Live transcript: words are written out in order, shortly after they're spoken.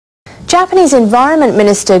Japanese Environment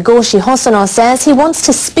Minister Goshi Hosono says he wants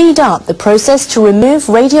to speed up the process to remove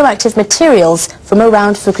radioactive materials from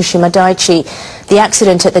around Fukushima Daiichi. The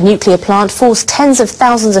accident at the nuclear plant forced tens of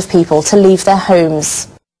thousands of people to leave their homes.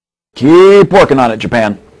 Keep working on it,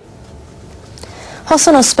 Japan.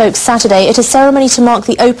 Hosono spoke Saturday at a ceremony to mark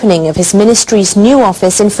the opening of his ministry's new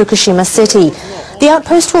office in Fukushima City. The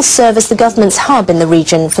outpost will serve as the government's hub in the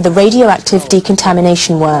region for the radioactive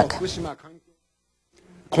decontamination work.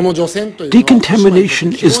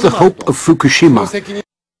 Decontamination is the hope of Fukushima.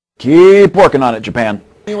 Keep working on it, Japan.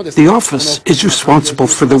 The office is responsible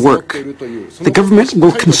for the work. The government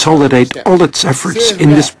will consolidate all its efforts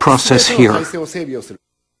in this process here.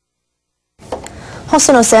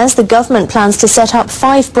 Hosono says the government plans to set up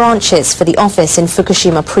 5 branches for the office in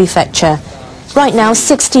Fukushima Prefecture. Right now,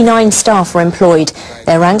 69 staff are employed.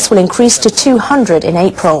 Their ranks will increase to 200 in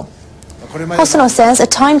April. Hosono says a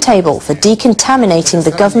timetable for decontaminating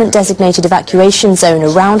the government-designated evacuation zone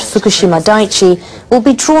around Fukushima Daiichi will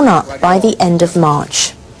be drawn up by the end of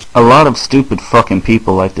March. A lot of stupid fucking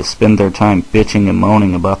people like to spend their time bitching and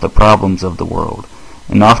moaning about the problems of the world,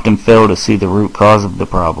 and often fail to see the root cause of the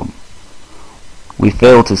problem. We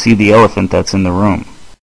fail to see the elephant that's in the room.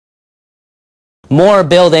 More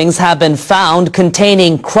buildings have been found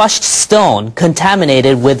containing crushed stone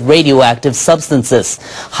contaminated with radioactive substances.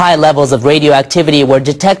 High levels of radioactivity were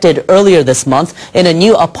detected earlier this month in a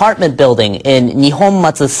new apartment building in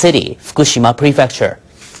Nihonmatsu City, Fukushima Prefecture.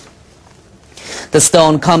 The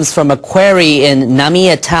stone comes from a quarry in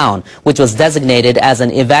Namiya town, which was designated as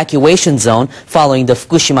an evacuation zone following the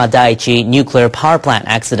Fukushima Daiichi nuclear power plant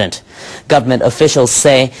accident. Government officials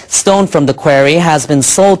say stone from the quarry has been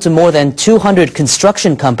sold to more than 200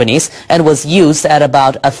 construction companies and was used at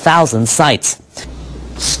about 1,000 sites.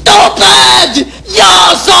 Stupid!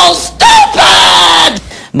 You're so stupid!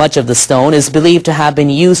 Much of the stone is believed to have been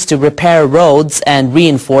used to repair roads and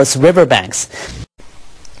reinforce riverbanks.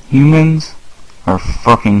 Humans are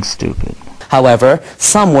fucking stupid. However,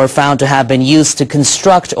 some were found to have been used to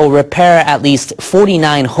construct or repair at least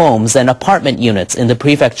 49 homes and apartment units in the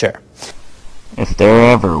prefecture. If there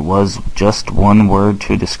ever was just one word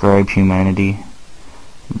to describe humanity,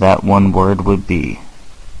 that one word would be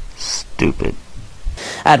stupid.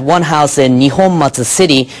 At one house in Nihonmatsu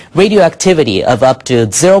City, radioactivity of up to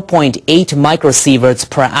 0.8 microsieverts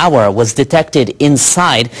per hour was detected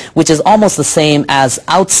inside, which is almost the same as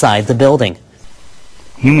outside the building.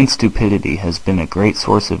 Human stupidity has been a great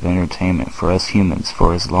source of entertainment for us humans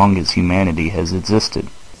for as long as humanity has existed.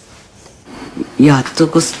 やっと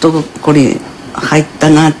こそとこれ入っ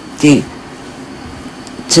たなって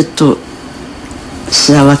ちょっと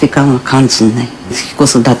幸せ感は感じない。子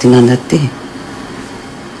育てなんだって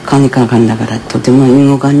金かかんだからとても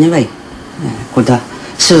動かねばいい。これだ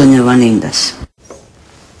収入はねえんだし。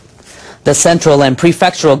 The central and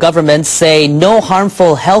prefectural governments say no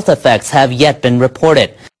harmful health effects have yet been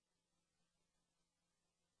reported.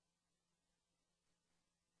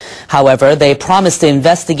 However, they promised to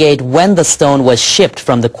investigate when the stone was shipped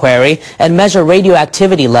from the quarry and measure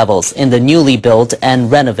radioactivity levels in the newly built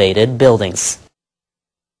and renovated buildings.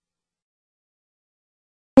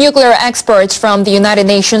 Nuclear experts from the United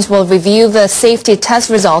Nations will review the safety test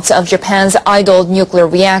results of Japan's idled nuclear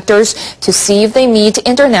reactors to see if they meet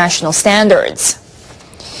international standards.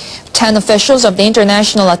 10 officials of the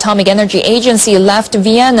International Atomic Energy Agency left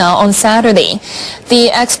Vienna on Saturday. The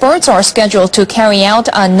experts are scheduled to carry out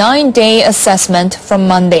a 9-day assessment from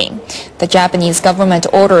Monday. The Japanese government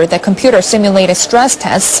ordered the computer-simulated stress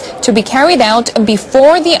tests to be carried out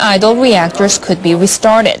before the idle reactors could be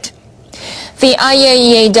restarted. The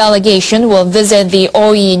IAEA delegation will visit the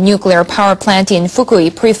Oi nuclear power plant in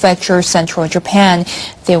Fukui Prefecture, central Japan.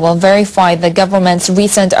 They will verify the government's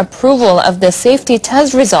recent approval of the safety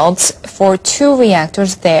test results for 2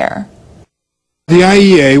 reactors there. The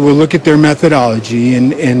IAEA will look at their methodology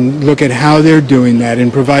and look at how they're doing that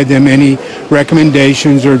and provide them any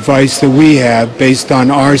recommendations or advice that we have based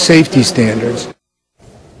on our safety standards.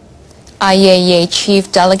 IAEA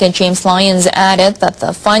Chief Delegate James Lyons added that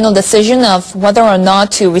the final decision of whether or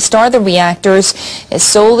not to restart the reactors is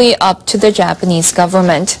solely up to the Japanese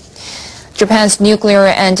government. Japan's Nuclear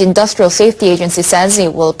and Industrial Safety Agency says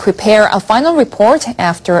it will prepare a final report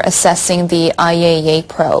after assessing the IAEA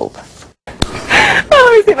probe.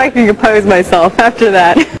 Let me see if I can compose myself after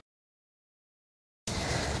that.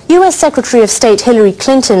 U.S. Secretary of State Hillary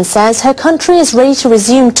Clinton says her country is ready to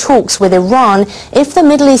resume talks with Iran if the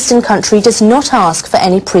Middle Eastern country does not ask for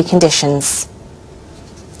any preconditions.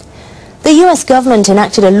 The U.S. government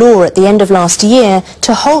enacted a law at the end of last year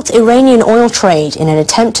to halt Iranian oil trade in an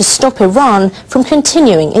attempt to stop Iran from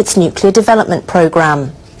continuing its nuclear development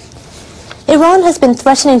program. Iran has been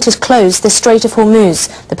threatening to close the Strait of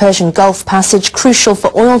Hormuz, the Persian Gulf passage crucial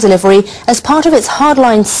for oil delivery, as part of its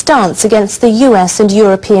hardline stance against the US and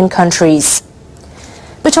European countries.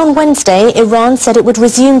 But on Wednesday, Iran said it would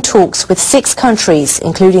resume talks with 6 countries,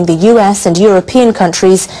 including the US and European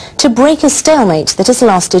countries, to break a stalemate that has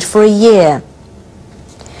lasted for a year.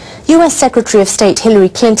 US Secretary of State Hillary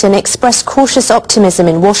Clinton expressed cautious optimism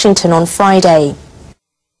in Washington on Friday.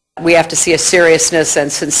 We have to see a seriousness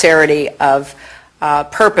and sincerity of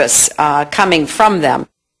purpose coming from them.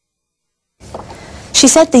 She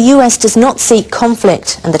said the US does not seek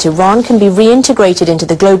conflict and that Iran can be reintegrated into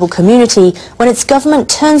the global community when its government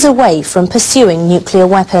turns away from pursuing nuclear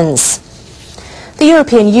weapons. The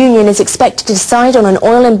European Union is expected to decide on an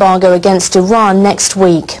oil embargo against Iran next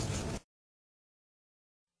week.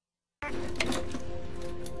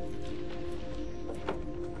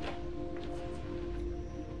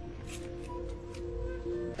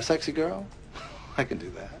 A sexy girl? I can do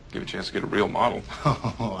that. Give a chance to get a real model.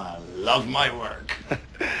 Oh, I love my work.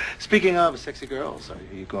 Speaking of sexy girls, are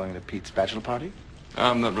you going to Pete's bachelor party?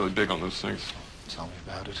 I'm not really big on those things. Tell me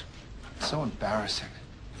about it. It's so embarrassing.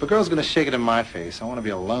 If a girl's gonna shake it in my face, I want to be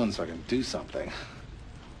alone so I can do something.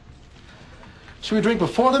 Should we drink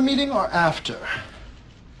before the meeting or after?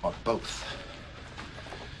 Or both?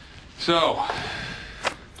 So,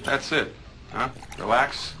 that's it, huh?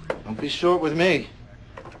 Relax. Don't be short with me.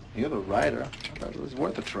 You're the writer. But it was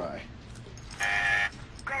worth a try.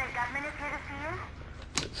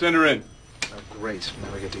 Send her in. Oh, great.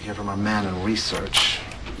 Now we get to hear from our man in research.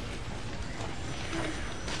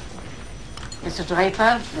 Mr.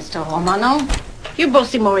 Draper, Mr. Romano, you both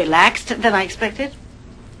seem more relaxed than I expected. Do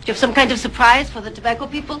you have some kind of surprise for the tobacco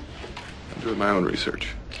people? I'm doing my own research.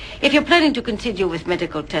 If you're planning to continue with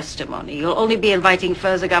medical testimony, you'll only be inviting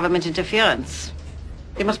further government interference.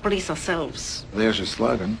 We must police ourselves. There's your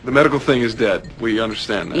slogan. The medical thing is dead. We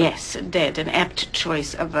understand that. Yes, dead, an apt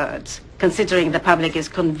choice of words, considering the public is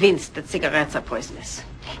convinced that cigarettes are poisonous.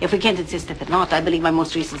 If we can't insist that they're not, I believe my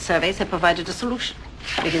most recent surveys have provided a solution.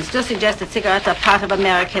 We can still suggest that cigarettes are part of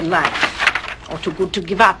American life, or too good to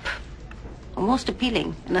give up, or most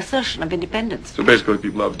appealing, an assertion of independence. So basically, if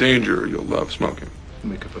you love danger, you'll love smoking.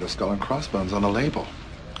 We could put a skull and crossbones on the label.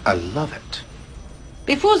 I love it.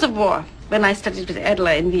 Before the war, when I studied with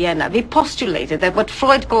Adler in Vienna, we postulated that what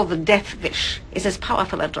Freud called the death wish is as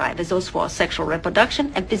powerful a drive as those for sexual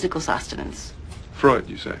reproduction and physical sustenance. Freud,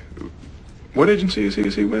 you say? What agency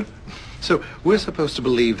is he with? So we're supposed to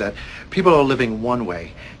believe that people are living one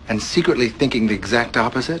way and secretly thinking the exact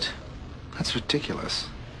opposite? That's ridiculous.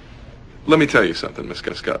 Let me tell you something, Miss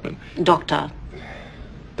Gutman. Doctor.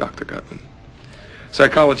 Dr. Gutman.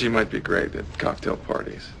 Psychology might be great at cocktail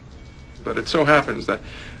parties, but it so happens that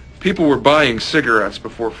people were buying cigarettes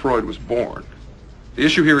before Freud was born. The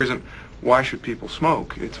issue here isn't why should people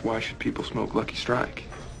smoke, it's why should people smoke Lucky Strike.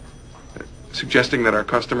 Suggesting that our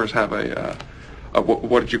customers have a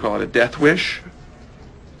what did you call it, a death wish?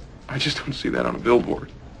 I just don't see that on a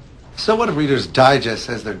billboard. So what if Reader's Digest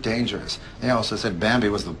says they're dangerous? They also said Bambi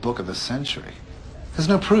was the book of the century. There's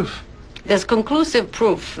no proof. There's conclusive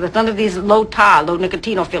proof that none of these low-tar,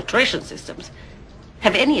 low-nicotine or filtration systems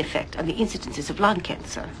have any effect on the incidences of lung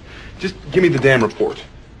cancer. Just give me the damn report.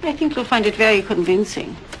 I think you'll find it very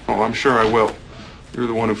convincing. Oh, I'm sure I will. You're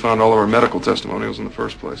the one who found all of our medical testimonials in the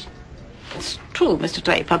first place. It's true, Mr.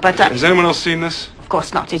 Draper, but... Has anyone else seen this? Of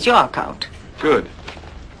course not. It's your account. Good.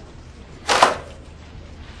 I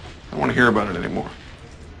don't want to hear about it anymore.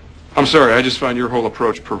 I'm sorry, I just find your whole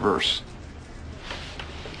approach perverse.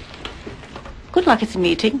 Good luck at the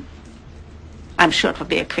meeting. I'm sure it will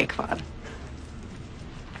be a quick one.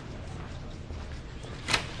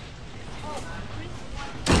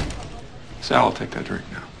 Sal, I'll take that drink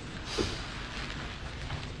now.